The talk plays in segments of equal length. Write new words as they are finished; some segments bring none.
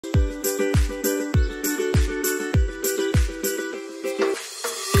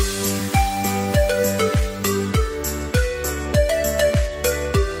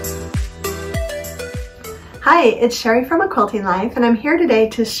Hi, it's Sherri from A Quilting Life, and I'm here today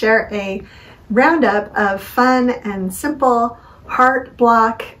to share a roundup of fun and simple heart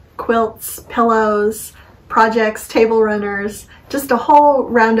block quilts, pillows, projects, table runners, just a whole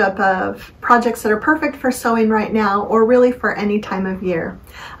roundup of projects that are perfect for sewing right now or really for any time of year.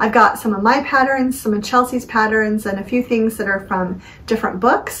 I've got some of my patterns, some of Chelsi's patterns, and a few things that are from different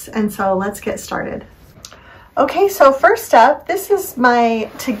books, and so let's get started. Okay, so first up, this is my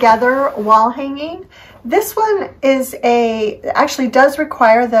Together wall hanging. This one is actually does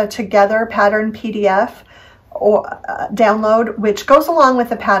require the Together pattern PDF or download, which goes along with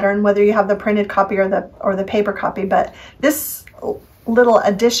the pattern, whether you have the printed copy or the paper copy. But this little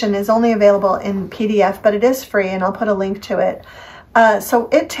edition is only available in PDF, but it is free, and I'll put a link to it. So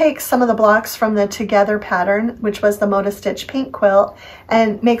it takes some of the blocks from the Together pattern, which was the Moda Stitch pink quilt,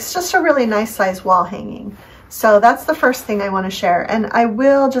 and makes just a really nice size wall hanging. So that's the first thing I want to share, and I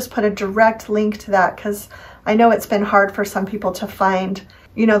will just put a direct link to that because I know it's been hard for some people to find,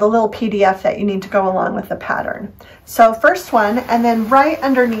 you know, the little PDF that you need to go along with the pattern. So first one, and then right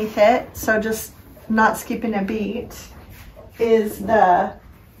underneath it, so just not skipping a beat, is the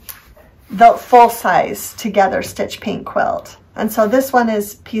full size Together Stitch pink quilt. And so this one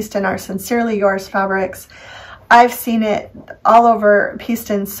is pieced in our Sincerely Yours fabrics. I've seen it all over,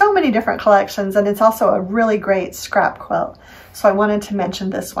 pieced in so many different collections, and it's also a really great scrap quilt. So I wanted to mention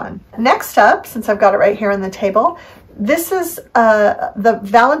this one. Next up, since I've got it right here on the table, this is the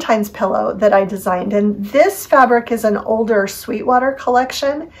Valentine's pillow that I designed, and this fabric is an older Sweetwater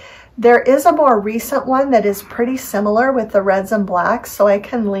collection. There is a more recent one that is pretty similar with the reds and blacks, so I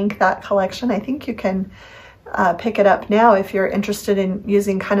can link that collection. I think you can pick it up now if you're interested in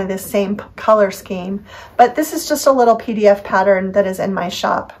using kind of this same color scheme. But this is just a little PDF pattern that is in my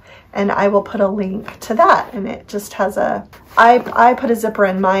shop, and I will put a link to that. And it just has I put a zipper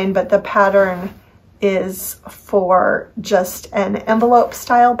in mine, but the pattern is for just an envelope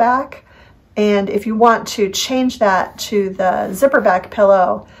style back. And if you want to change that to the zipper back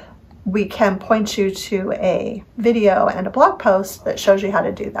pillow, we can point you to a video and a blog post that shows you how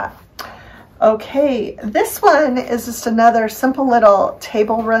to do that. Okay, this one is just another simple little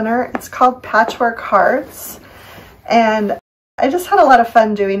table runner. It's called Patchwork Hearts, and I just had a lot of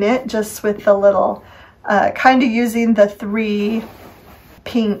fun doing it, just with the little, kind of using the 3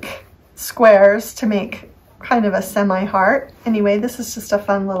 pink squares to make kind of a semi-heart. Anyway, this is just a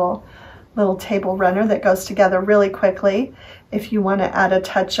fun little table runner that goes together really quickly if you want to add a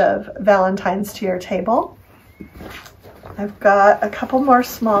touch of Valentine's to your table. I've got a couple more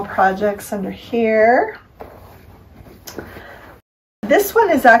small projects under here. This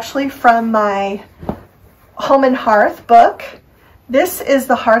one is actually from my Home and Hearth book. This is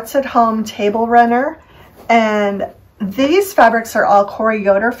the Hearts at Home table runner, and these fabrics are all Corey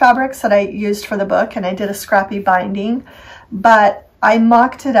Yoder fabrics that I used for the book, and I did a scrappy binding, but I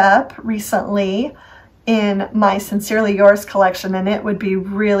mocked it up recently in my Sincerely Yours collection, and it would be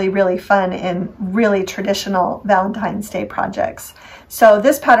really, really fun in really traditional Valentine's Day projects. So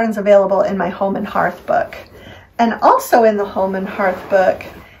this pattern's available in my Home and Hearth book. And also in the Home and Hearth book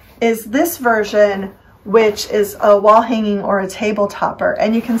is this version, which is a wall hanging or a table topper.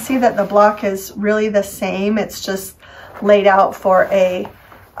 And you can see that the block is really the same. It's just laid out for a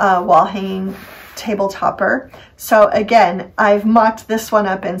wall hanging table topper. So again, I've mocked this one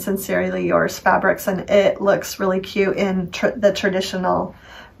up in Sincerely Yours fabrics, and it looks really cute in the traditional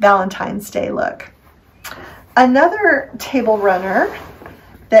Valentine's Day look. Another table runner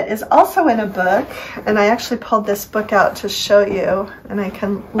that is also in a book, and I actually pulled this book out to show you, and I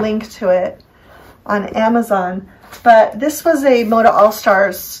can link to it on Amazon, but this was a Moda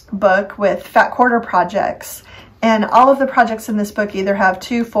All-Stars book with fat quarter projects. And all of the projects in this book either have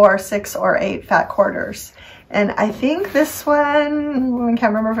 2, 4, 6, or 8 fat quarters. And I think this one, I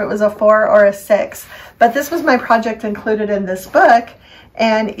can't remember if it was a 4 or a 6, but this was my project included in this book.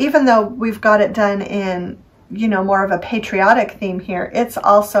 And even though we've got it done in, you know, more of a patriotic theme here, it's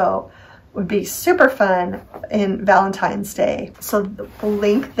also would be super fun in Valentine's Day. So we'll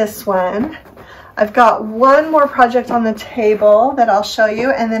link this one. I've got one more project on the table that I'll show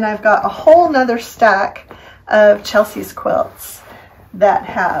you, and then I've got a whole nother stack of Chelsi's quilts that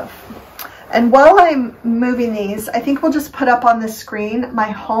have. And while I'm moving these, I think we'll just put up on the screen my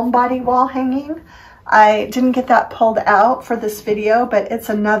homebody wall hanging. I didn't get that pulled out for this video, but it's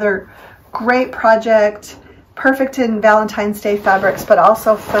another great project, perfect in Valentine's Day fabrics, but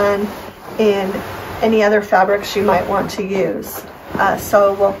also fun in any other fabrics you might want to use.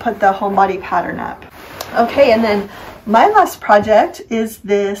 So we'll put the homebody pattern up. Okay, and then my last project is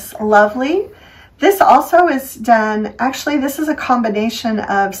this lovely This also is done, actually this is a combination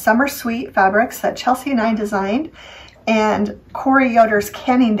of Summer Sweet fabrics that Chelsi and I designed and Corey Yoder's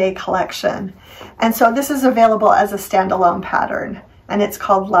Canning Day collection. And so this is available as a standalone pattern and it's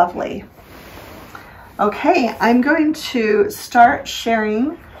called Lovely. Okay, I'm going to start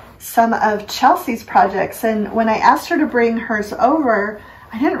sharing some of Chelsi's projects, and when I asked her to bring hers over,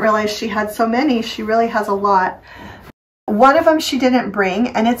 I didn't realize she had so many. She really has a lot. One of them she didn't bring,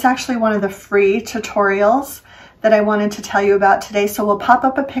 and it's actually one of the free tutorials that I wanted to tell you about today, so we'll pop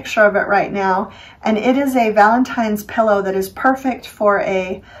up a picture of it right now. And it is a Valentine's pillow that is perfect for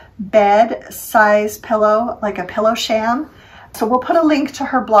a bed size pillow, like a pillow sham. So we'll put a link to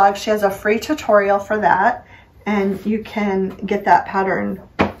her blog. She has a free tutorial for that, and you can get that pattern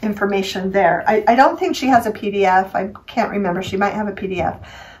information there. I don't think she has a PDF. I can't remember. She might have a PDF,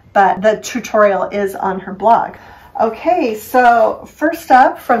 but the tutorial is on her blog. Okay, so first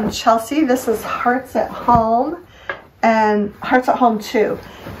up from Chelsi, this is Hearts at Home and Hearts at Home 2.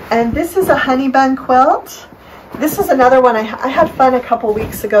 And this is a honey bun quilt. This is another one I had fun a couple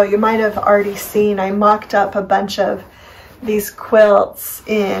weeks ago. You might have already seen. I mocked up a bunch of these quilts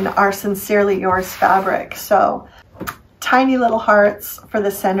in our Sincerely Yours fabric. So tiny little hearts for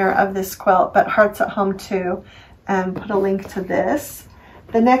the center of this quilt, but Hearts at Home too, and put a link to this.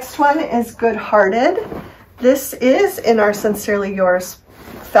 The next one is Good Hearted. This is in our Sincerely Yours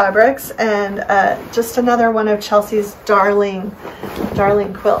fabrics, and just another one of Chelsi's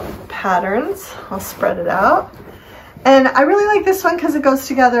darling quilt patterns. I'll spread it out. And I really like this one because it goes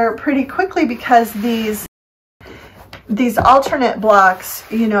together pretty quickly, because these alternate blocks,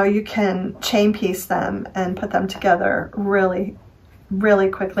 you know, you can chain piece them and put them together really, really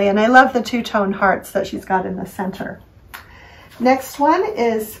quickly. And I love the two-tone hearts that she's got in the center. Next one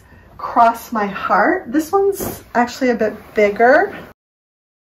is Cross My Heart. This one's actually a bit bigger.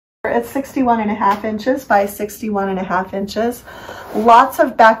 It's 61.5 inches by 61.5 inches. Lots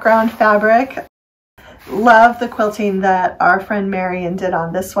of background fabric. Love the quilting that our friend Marion did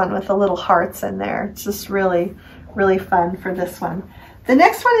on this one with the little hearts in there. It's just really, really fun for this one. The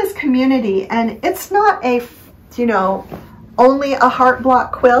next one is Community, and it's not a, you know, only a heart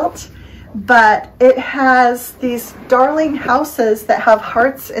block quilt, but it has these darling houses that have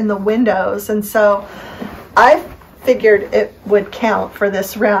hearts in the windows, and so I figured it would count for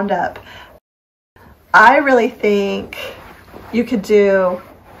this roundup. I really think you could do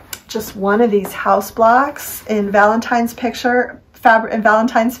just one of these house blocks in Valentine's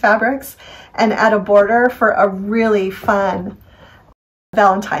fabrics and add a border for a really fun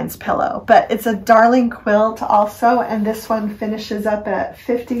Valentine's pillow. But it's a darling quilt also, and this one finishes up at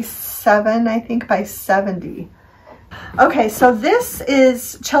 57, I think, by 70. Okay, so this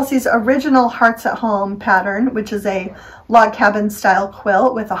is Chelsi's original Hearts at Home pattern, which is a log cabin style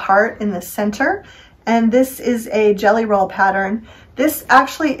quilt with a heart in the center. And this is a jelly roll pattern. This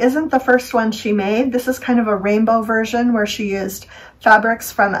actually isn't the first one she made. This is kind of a rainbow version where she used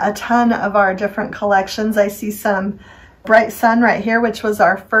fabrics from a ton of our different collections. I see some Bright Sun right here, which was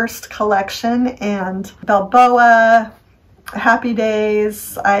our first collection, and Balboa, Happy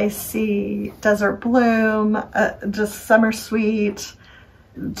Days. I see Desert Bloom, just Summer Sweet,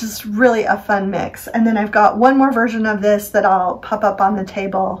 just really a fun mix. And then I've got one more version of this that I'll pop up on the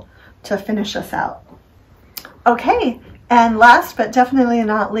table to finish us out. Okay, and last but definitely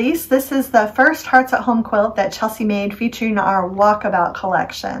not least, this is the first Hearts at Home quilt that Chelsi made featuring our Walkabout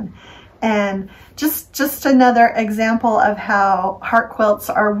collection. And just another example of how heart quilts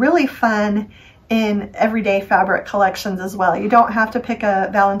are really fun in everyday fabric collections as well. You don't have to pick a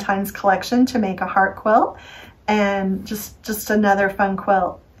Valentine's collection to make a heart quilt, and just another fun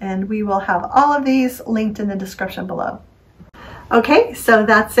quilt. And we will have all of these linked in the description below. Okay, so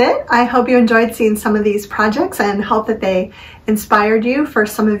that's it. I hope you enjoyed seeing some of these projects and hope that they inspired you for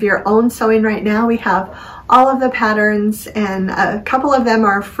some of your own sewing right now. We have all of the patterns, and a couple of them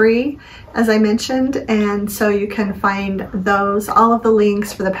are free, as I mentioned, and so you can find those, all of the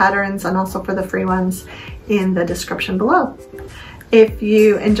links for the patterns and also for the free ones, in the description below. If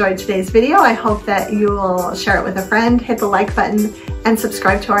you enjoyed today's video, I hope that you will share it with a friend, hit the like button, and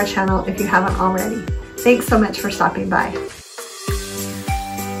subscribe to our channel if you haven't already. Thanks so much for stopping by.